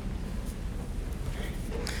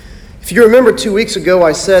If you remember 2 weeks ago,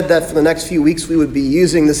 I said that for the next few weeks we would be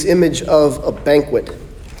using this image of a banquet.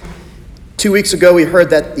 2 weeks ago, we heard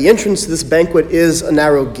that the entrance to this banquet is a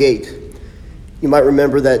narrow gate. You might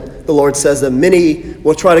remember that the Lord says that many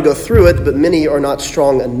will try to go through it, but many are not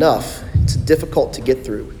strong enough. It's difficult to get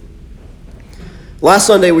through. Last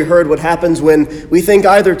Sunday, we heard what happens when we think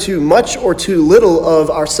either too much or too little of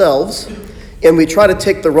ourselves, and we try to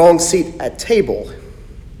take the wrong seat at table.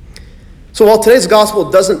 So while today's gospel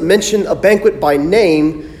doesn't mention a banquet by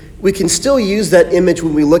name, we can still use that image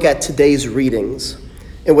when we look at today's readings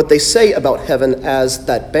and what they say about heaven as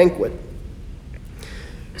that banquet.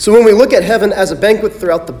 So when we look at heaven as a banquet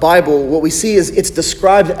throughout the Bible, what we see is it's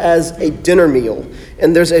described as a dinner meal,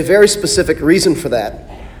 and there's a very specific reason for that.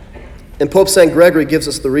 And Pope St. Gregory gives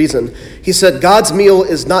us the reason. He said, God's meal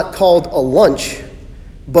is not called a lunch,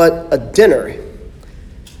 but a dinner.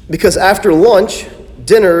 Because after lunch,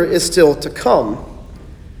 dinner is still to come.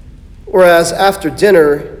 Whereas after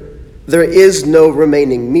dinner, there is no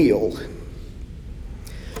remaining meal.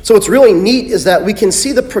 So what's really neat is that we can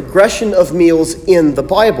see the progression of meals in the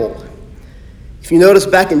Bible. If you notice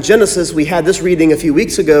back in Genesis, we had this reading a few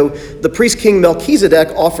weeks ago. The priest king Melchizedek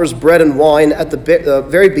offers bread and wine at the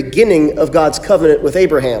very beginning of God's covenant with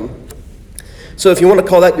Abraham. So if you want to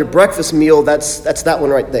call that your breakfast meal, that's that one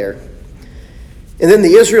right there. And then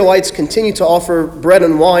the Israelites continue to offer bread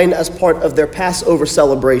and wine as part of their Passover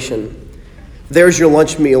celebration. There's your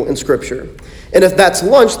lunch meal in Scripture. And if that's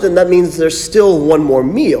lunch, then that means there's still one more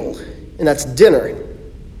meal, and that's dinner.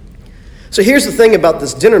 So here's the thing about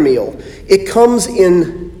this dinner meal. It comes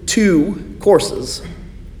in 2 courses.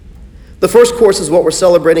 The first course is what we're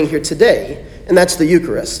celebrating here today, and that's the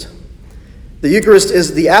Eucharist. The Eucharist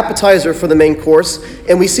is the appetizer for the main course,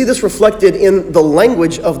 and we see this reflected in the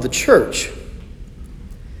language of the church.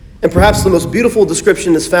 And perhaps the most beautiful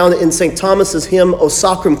description is found in St. Thomas's hymn, O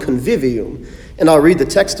Sacrum Convivium, and I'll read the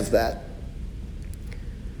text of that.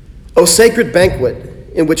 O sacred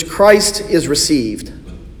banquet in which Christ is received,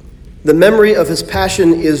 the memory of his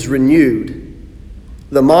passion is renewed,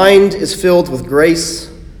 the mind is filled with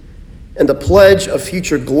grace, and a pledge of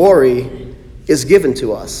future glory is given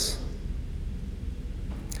to us.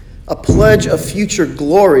 A pledge of future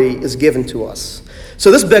glory is given to us.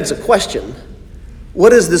 So this begs a question.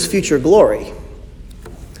 What is this future glory?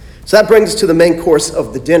 So that brings us to the main course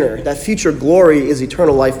of the dinner. That future glory is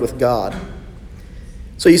eternal life with God.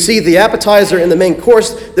 So you see, the appetizer and the main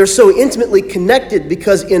course, they're so intimately connected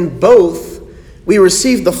because in both, we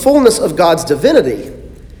receive the fullness of God's divinity.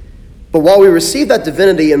 But while we receive that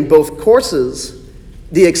divinity in both courses,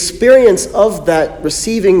 the experience of that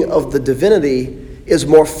receiving of the divinity is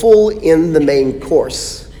more full in the main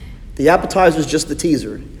course. The appetizer is just the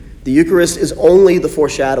teaser. The Eucharist is only the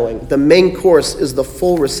foreshadowing. The main course is the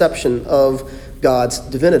full reception of God's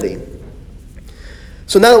divinity.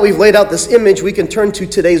 So now that we've laid out this image, we can turn to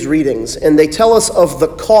today's readings, and they tell us of the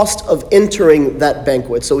cost of entering that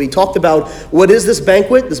banquet. So we talked about what is this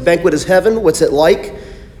banquet? This banquet is heaven. What's it like?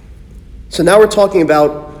 So now we're talking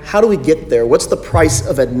about how do we get there? What's the price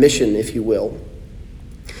of admission, if you will?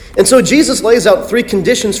 And so Jesus lays out 3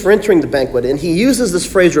 conditions for entering the banquet, and he uses this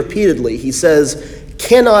phrase repeatedly. He says,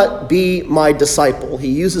 cannot be my disciple. He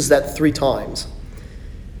uses that 3 times.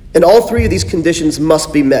 And all 3 of these conditions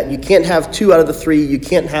must be met. You can't have 2 out of the 3. You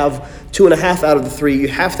can't have 2.5 out of the 3. You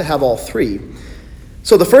have to have all 3.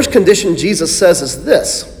 So the first condition Jesus says is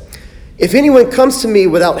this. If anyone comes to me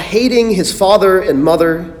without hating his father and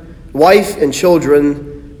mother, wife and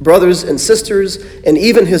children, brothers and sisters, and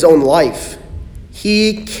even his own life,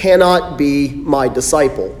 he cannot be my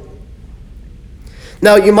disciple.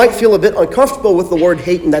 Now, you might feel a bit uncomfortable with the word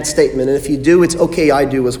hate in that statement, and if you do, it's okay, I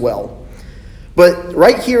do as well. But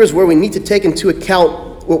right here is where we need to take into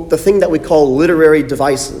account the thing that we call literary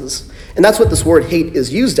devices. And that's what this word hate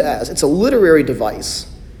is used as. It's a literary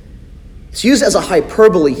device. It's used as a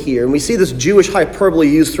hyperbole here, and we see this Jewish hyperbole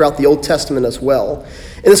used throughout the Old Testament as well.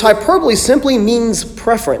 And this hyperbole simply means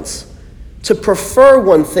preference, to prefer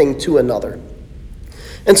one thing to another.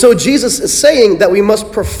 And so Jesus is saying that we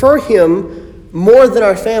must prefer him more than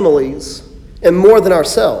our families and more than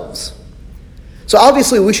ourselves. So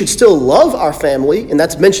obviously we should still love our family, and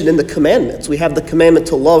that's mentioned in the commandments. We have the commandment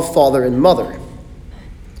to love father and mother.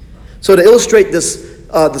 So to illustrate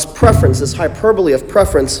this preference, this hyperbole of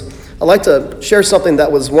preference, I'd like to share something that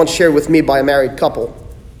was once shared with me by a married couple.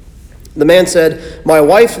 The man said, "My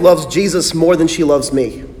wife loves Jesus more than she loves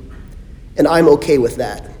me, and I'm okay with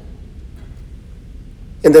that.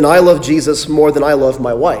 And then I love Jesus more than I love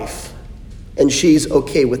my wife, and she's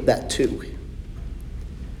okay with that too."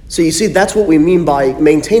 So you see, that's what we mean by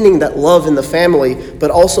maintaining that love in the family,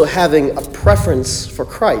 but also having a preference for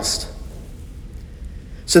Christ.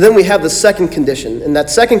 So then we have the second condition, and that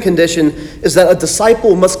second condition is that a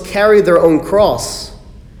disciple must carry their own cross.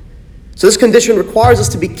 So this condition requires us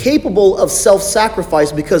to be capable of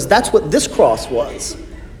self-sacrifice, because that's what this cross was.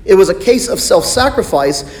 It was a case of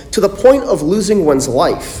self-sacrifice to the point of losing one's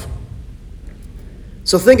life.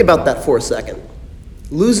 So think about that for a second.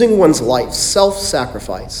 Losing one's life,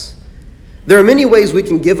 self-sacrifice. There are many ways we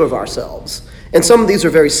can give of ourselves, and some of these are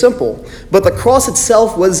very simple, but the cross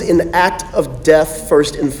itself was an act of death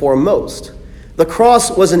first and foremost. The cross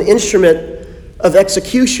was an instrument of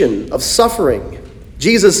execution, of suffering.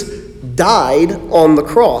 Jesus died on the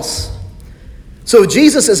cross. So if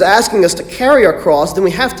Jesus is asking us to carry our cross, then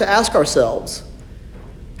we have to ask ourselves,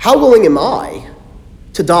 how willing am I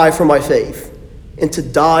to die for my faith and to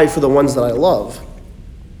die for the ones that I love?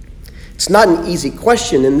 It's not an easy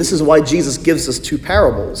question, and this is why Jesus gives us two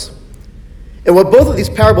parables. And what both of these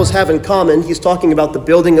parables have in common, he's talking about the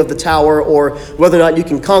building of the tower, or whether or not you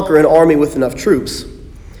can conquer an army with enough troops.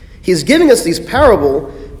 He's giving us these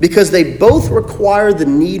parables because they both require the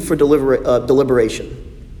need for deliberation.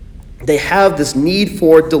 They have this need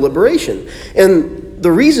for deliberation. And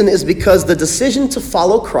the reason is because the decision to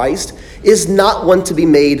follow Christ is not one to be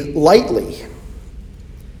made lightly.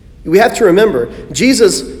 We have to remember,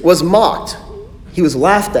 Jesus was mocked. He was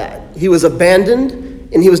laughed at. He was abandoned,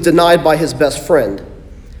 and he was denied by his best friend.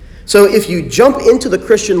 So if you jump into the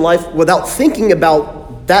Christian life without thinking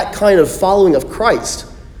about that kind of following of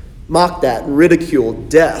Christ, mocked at, ridiculed,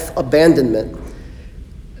 death, abandonment,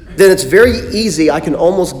 then it's very easy, I can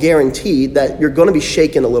almost guarantee, that you're going to be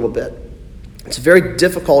shaken a little bit. It's very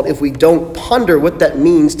difficult if we don't ponder what that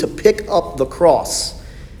means to pick up the cross,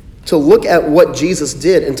 to look at what Jesus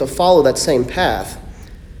did and to follow that same path.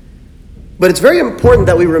 But it's very important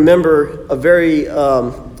that we remember a very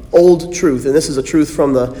old truth, and this is a truth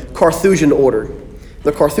from the Carthusian order.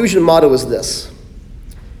 The Carthusian motto is this: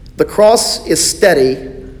 the cross is steady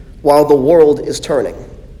while the world is turning.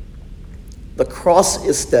 The cross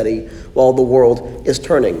is steady while the world is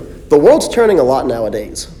turning. The world's turning a lot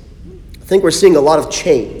nowadays. I think we're seeing a lot of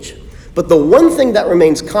change. But the one thing that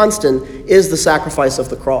remains constant is the sacrifice of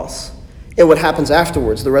the cross and what happens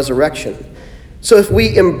afterwards, the resurrection. So if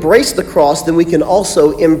we embrace the cross, then we can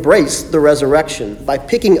also embrace the resurrection. By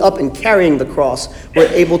picking up and carrying the cross, we're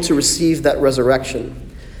able to receive that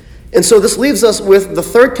resurrection. And so this leaves us with the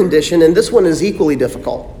third condition, and this one is equally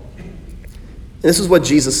difficult. And this is what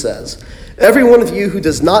Jesus says: every one of you who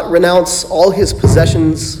does not renounce all his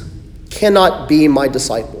possessions cannot be my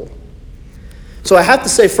disciple. So I have to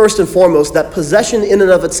say first and foremost that possession in and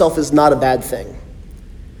of itself is not a bad thing.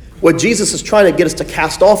 What Jesus is trying to get us to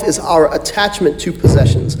cast off is our attachment to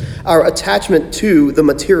possessions, our attachment to the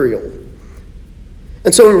material.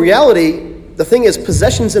 And so in reality, the thing is,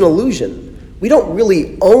 possession's an illusion. We don't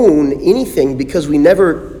really own anything because we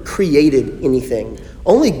never created anything.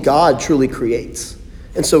 Only God truly creates.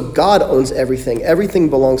 And so God owns everything. Everything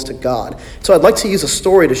belongs to God. So I'd like to use a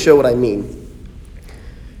story to show what I mean.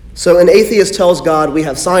 So an atheist tells God, we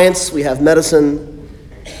have science, we have medicine,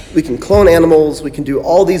 we can clone animals, we can do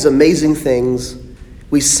all these amazing things.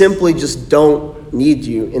 We simply just don't need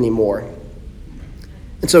you anymore.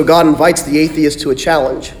 And so God invites the atheist to a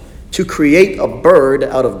challenge, to create a bird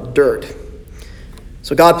out of dirt.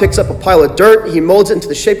 So God picks up a pile of dirt, he molds it into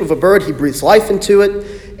the shape of a bird, he breathes life into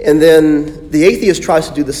it, and then the atheist tries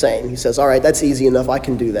to do the same. He says, all right, that's easy enough, I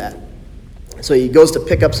can do that. So he goes to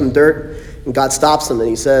pick up some dirt, and God stops him and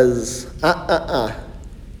he says,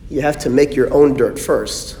 you have to make your own dirt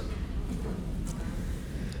first.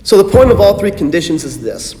 So the point of all three conditions is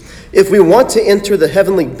this: if we want to enter the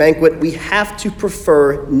heavenly banquet, we have to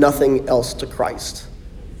prefer nothing else to Christ.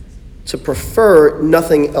 To prefer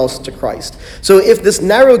nothing else to Christ. So if this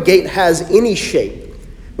narrow gate has any shape,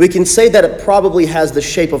 we can say that it probably has the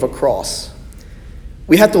shape of a cross.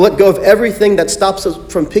 We have to let go of everything that stops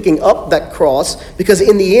us from picking up that cross, because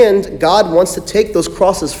in the end, God wants to take those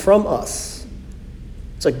crosses from us.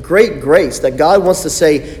 It's a great grace that God wants to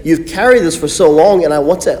say, you've carried this for so long, and I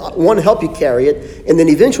want to help you carry it, and then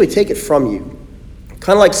eventually take it from you.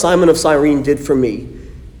 Kind of like Simon of Cyrene did for me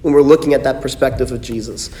when we're looking at that perspective of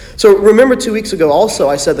Jesus. So remember 2 weeks ago also,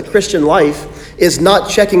 I said the Christian life is not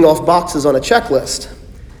checking off boxes on a checklist.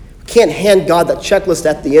 We can't hand God that checklist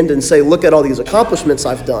at the end and say, look at all these accomplishments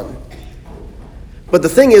I've done. But the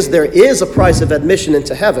thing is, there is a price of admission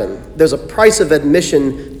into heaven. There's a price of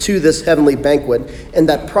admission to this heavenly banquet, and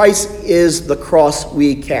that price is the cross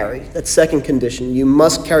we carry. That second condition: you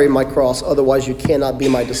must carry my cross, otherwise you cannot be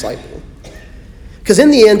my disciple. Because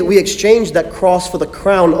in the end, we exchange that cross for the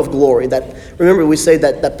crown of glory. That, remember, we say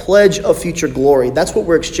that pledge of future glory. That's what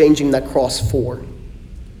we're exchanging that cross for.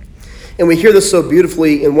 And we hear this so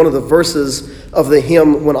beautifully in one of the verses of the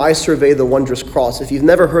hymn, When I Survey the Wondrous Cross. If you've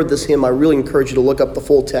never heard this hymn, I really encourage you to look up the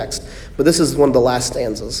full text. But this is one of the last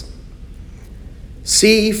stanzas.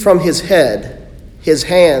 See from his head, his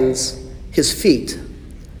hands, his feet,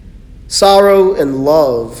 sorrow and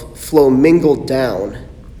love flow mingled down.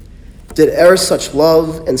 Did e'er such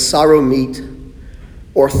love and sorrow meet,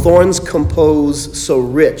 or thorns compose so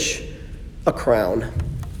rich a crown?